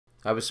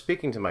I was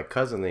speaking to my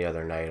cousin the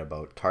other night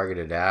about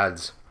targeted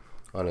ads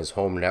on his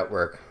home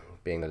network,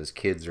 being that his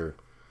kids are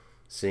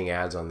seeing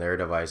ads on their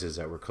devices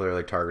that were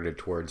clearly targeted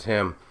towards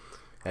him,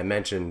 and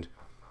mentioned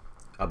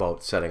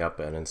about setting up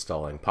and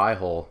installing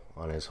PiHole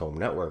on his home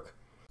network.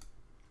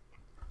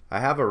 I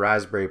have a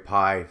Raspberry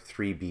Pi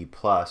 3B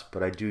Plus,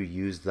 but I do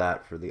use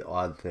that for the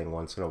odd thing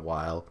once in a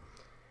while,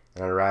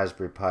 and a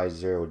Raspberry Pi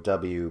Zero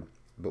W,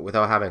 but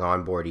without having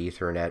onboard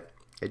Ethernet,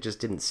 it just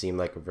didn't seem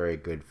like a very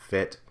good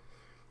fit.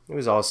 It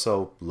was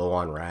also low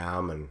on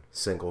RAM and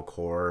single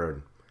core,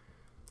 and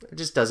it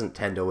just doesn't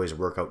tend to always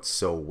work out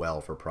so well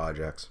for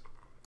projects.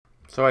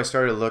 So I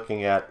started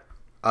looking at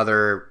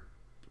other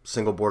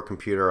single board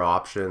computer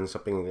options,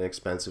 something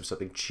inexpensive,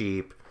 something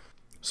cheap.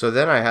 So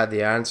then I had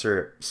the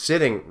answer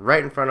sitting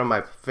right in front of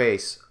my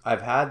face.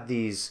 I've had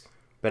these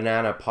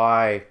Banana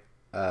Pi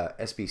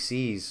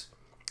SBCs,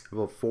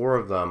 about 4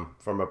 of them,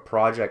 from a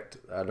project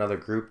another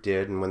group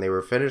did, and when they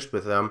were finished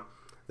with them,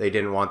 they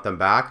didn't want them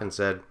back and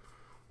said,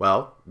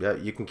 well, yeah,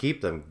 you can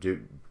keep them.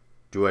 Do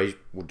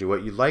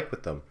what you like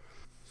with them.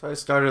 So I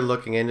started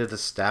looking into the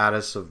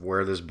status of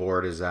where this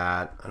board is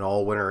at. An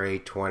all-winner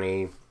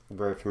 820,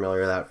 very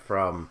familiar with that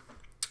from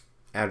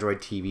Android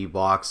TV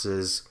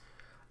boxes.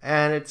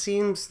 And it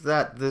seems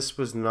that this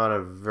was not a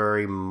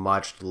very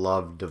much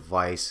loved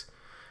device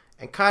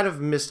and kind of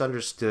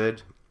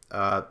misunderstood.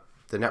 The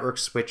network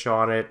switch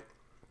on it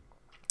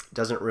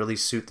doesn't really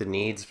suit the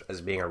needs as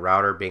being a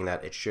router, being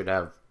that it should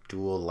have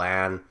dual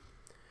LAN.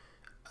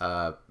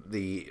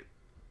 The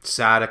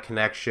SATA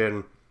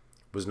connection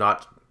was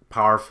not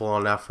powerful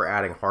enough for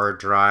adding hard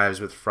drives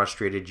with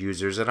frustrated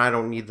users, and I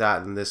don't need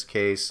that in this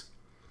case.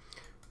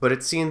 But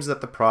it seems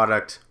that the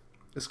product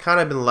has kind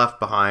of been left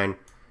behind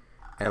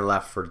and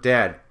left for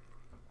dead.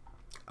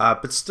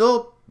 But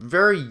still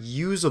very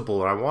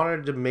usable, and I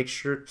wanted to make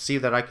sure, see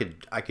that I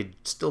could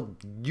still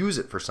use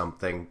it for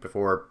something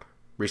before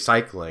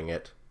recycling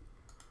it.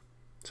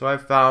 So I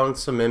found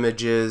some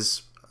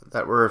images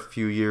that were a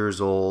few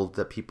years old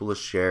that people have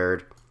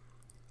shared,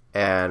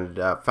 and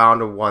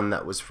found one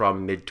that was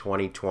from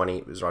mid-2020.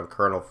 It was on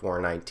Kernel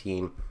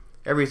 4.19.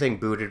 Everything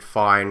booted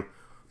fine,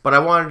 but I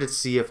wanted to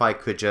see if I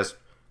could just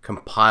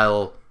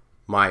compile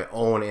my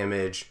own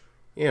image,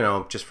 you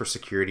know, just for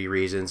security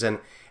reasons and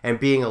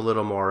being a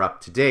little more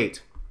up to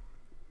date.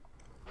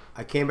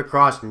 I came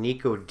across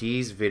Nico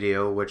D's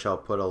video, which I'll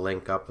put a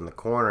link up in the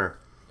corner,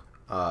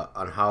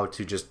 on how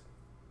to just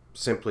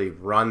simply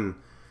run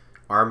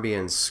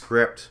Armbian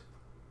script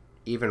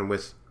even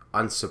with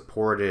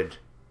unsupported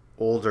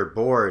older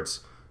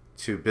boards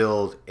to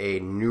build a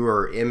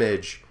newer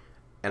image,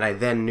 and I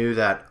then knew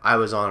that I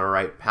was on a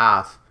right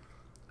path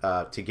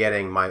to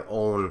getting my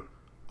own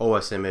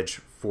OS image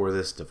for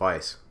this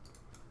device.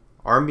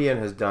 Armbian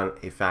has done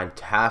a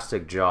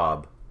fantastic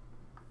job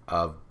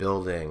of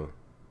building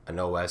an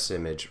OS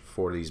image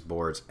for these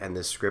boards, and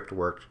this script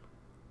worked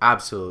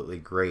absolutely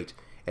great.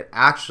 It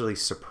actually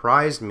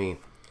surprised me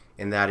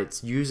in that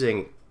it's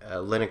using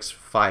Linux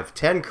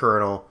 5.10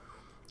 kernel,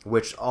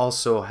 which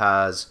also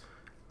has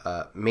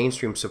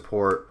mainstream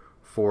support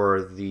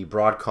for the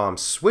Broadcom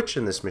switch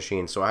in this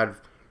machine. So I had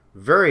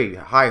very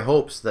high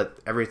hopes that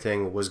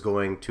everything was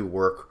going to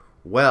work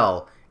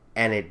well,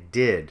 and it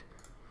did.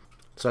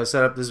 So I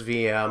set up this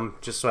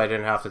VM just so I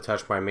didn't have to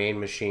touch my main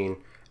machine,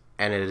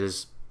 and it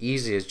is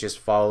easy as just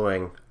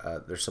following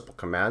their simple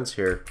commands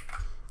here,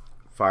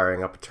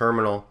 firing up a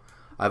terminal.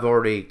 I've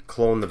already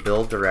cloned the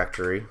build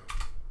directory.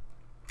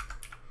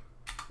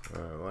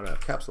 I want to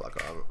have caps lock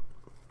on.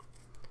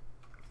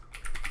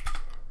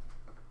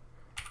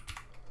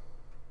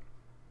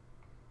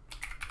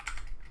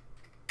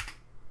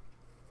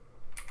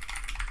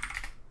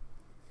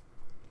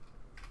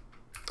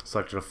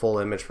 Selected a full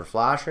image for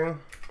flashing.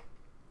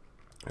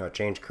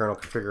 Change kernel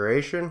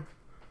configuration.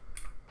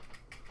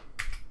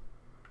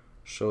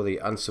 Show the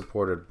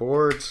unsupported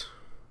boards.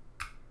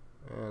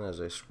 And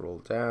as I scroll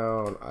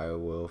down, I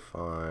will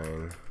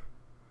find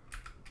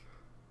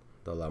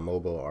the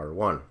Lamobo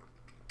R1.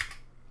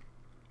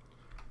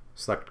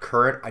 Select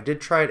current. I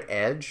did try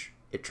Edge.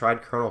 It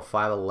tried kernel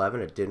 5.11.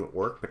 It didn't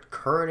work. But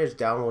current is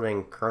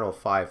downloading kernel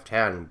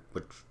 5.10,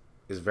 which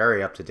is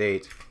very up to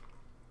date.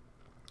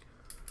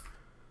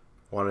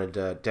 Wanted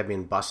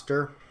Debian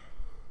Buster.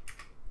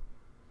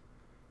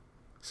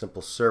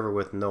 Simple server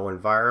with no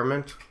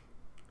environment.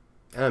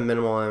 And a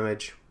minimal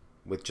image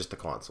with just a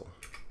console.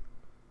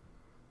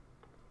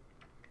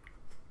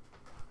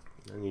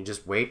 And you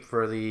just wait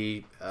for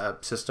the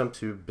system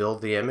to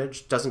build the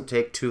image. Doesn't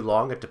take too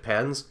long, it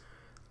depends.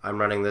 I'm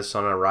running this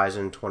on a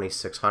Ryzen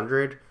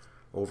 2600,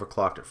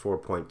 overclocked at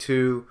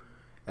 4.2,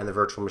 and the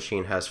virtual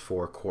machine has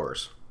 4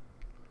 cores.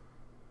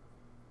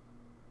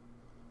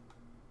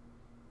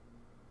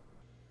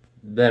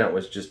 Then it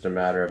was just a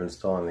matter of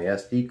installing the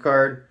SD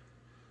card,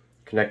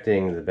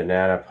 connecting the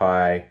Banana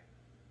Pi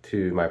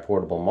to my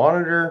portable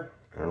monitor,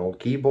 an old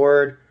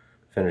keyboard,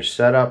 finish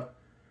setup,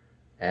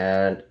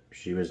 and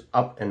she was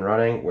up and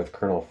running with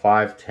kernel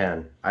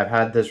 5.10. I've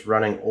had this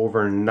running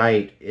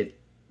overnight. It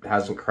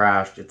hasn't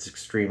crashed. It's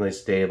extremely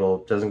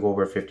stable. It doesn't go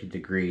over 50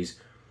 degrees.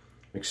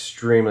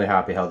 Extremely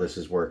happy how this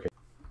is working.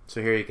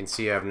 So here you can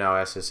see I've now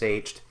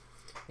SSH'd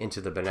into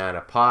the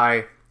Banana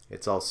Pi.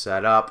 It's all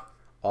set up,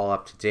 all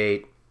up to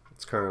date.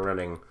 It's currently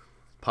running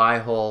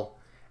PiHole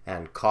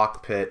and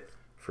Cockpit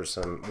for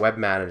some web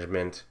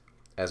management,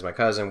 as my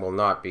cousin will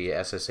not be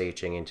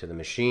SSHing into the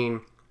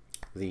machine.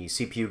 The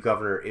CPU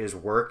governor is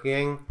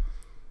working.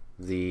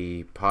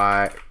 The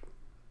Pi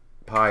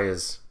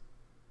is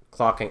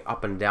clocking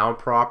up and down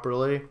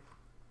properly.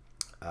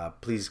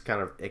 Please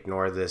kind of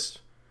ignore this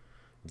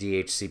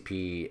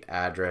DHCP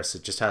address.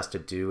 It just has to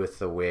do with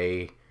the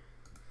way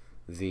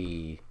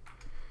the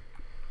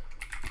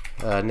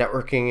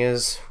networking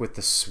is with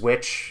the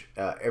switch.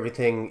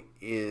 Everything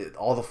is,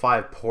 all the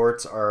 5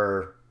 ports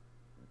are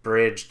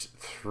bridged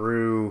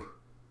through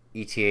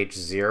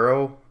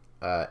ETH0,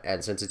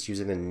 and since it's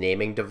using the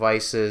naming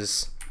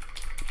devices,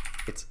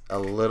 it's a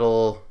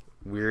little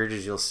weird.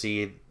 As you'll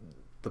see,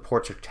 the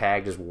ports are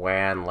tagged as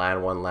WAN,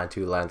 LAN 1, LAN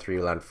 2, LAN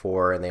 3, LAN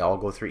 4, and they all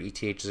go through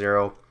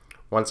ETH0.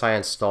 Once I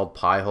installed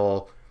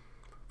PiHole,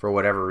 for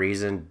whatever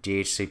reason,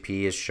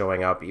 DHCP is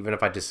showing up. Even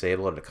if I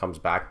disable it, it comes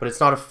back, but it's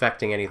not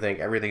affecting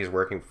anything. Everything is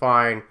working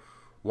fine.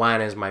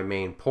 WAN is my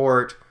main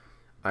port.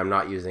 I'm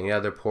not using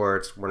other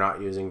ports. We're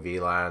not using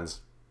VLANs.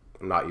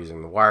 I'm not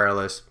using the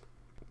wireless.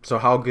 So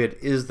how good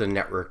is the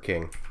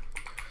networking?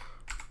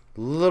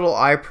 Little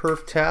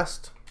iPerf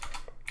test.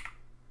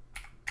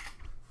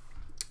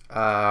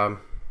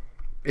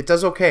 It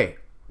does okay.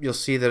 You'll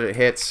see that it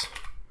hits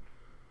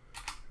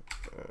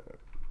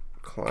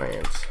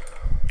client.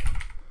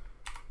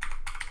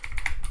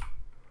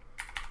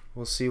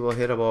 We'll see, we'll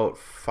hit about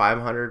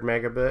 500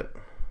 megabit.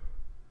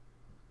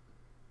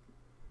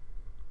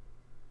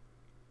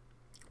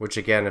 Which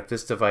again, if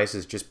this device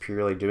is just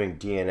purely doing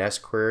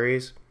DNS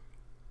queries,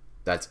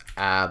 that's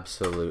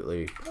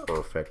absolutely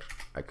perfect.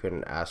 I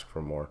couldn't ask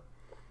for more.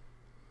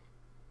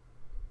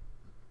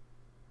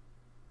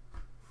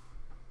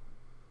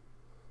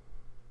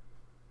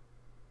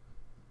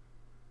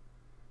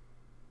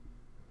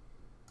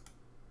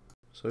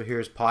 So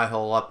here's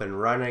PiHole up and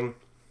running.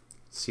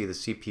 See, the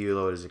CPU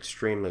load is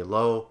extremely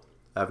low.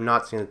 I've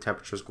not seen the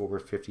temperatures go over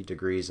 50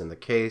 degrees in the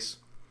case.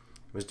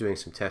 I was doing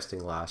some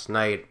testing last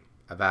night.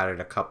 I've added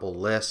a couple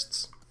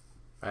lists.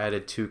 I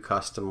added 2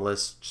 custom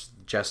lists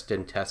just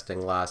in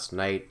testing last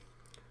night.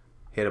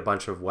 Hit a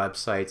bunch of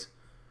websites.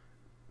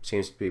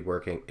 Seems to be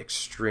working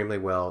extremely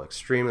well,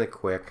 extremely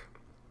quick.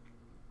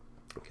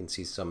 You can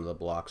see some of the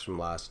blocks from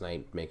last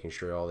night, making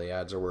sure all the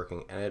ads are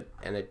working,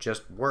 and it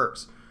just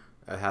works.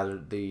 I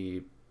had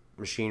the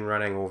machine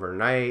running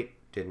overnight,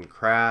 didn't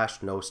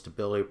crash, no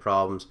stability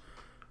problems,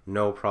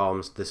 no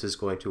problems. This is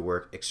going to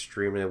work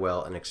extremely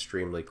well and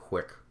extremely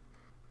quick.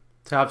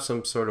 To have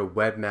some sort of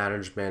web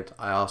management,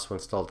 I also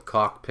installed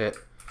Cockpit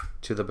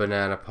to the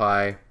Banana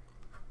Pi,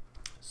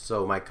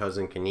 so my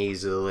cousin can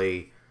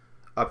easily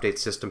update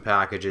system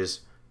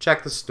packages,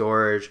 check the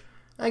storage,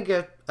 and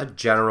get a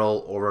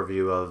general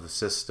overview of the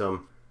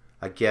system.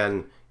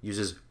 Again,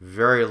 uses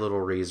very little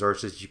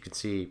resources. You can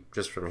see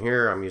just from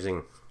here, I'm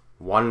using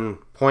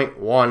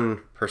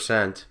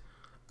 1.1%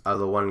 of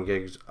the 1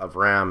 gigs of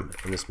RAM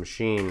in this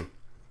machine.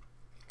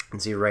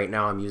 And see, right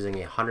now I'm using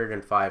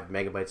 105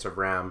 megabytes of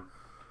RAM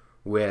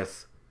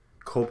with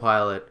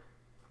Copilot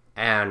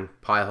and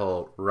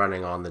PiHole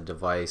running on the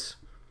device.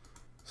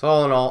 So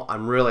all in all,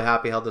 I'm really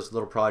happy how this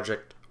little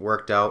project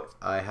worked out.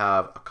 I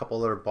have a couple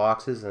other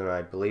boxes, and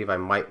I believe I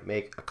might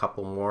make a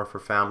couple more for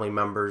family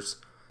members.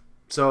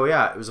 So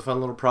yeah, it was a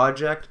fun little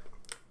project.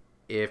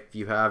 If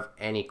you have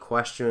any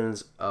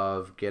questions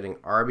of getting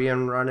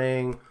Armbian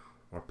running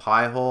or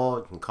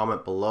PiHole, you can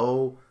comment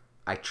below.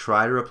 I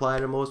try to reply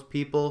to most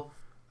people.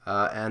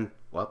 And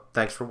well,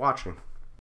 thanks for watching.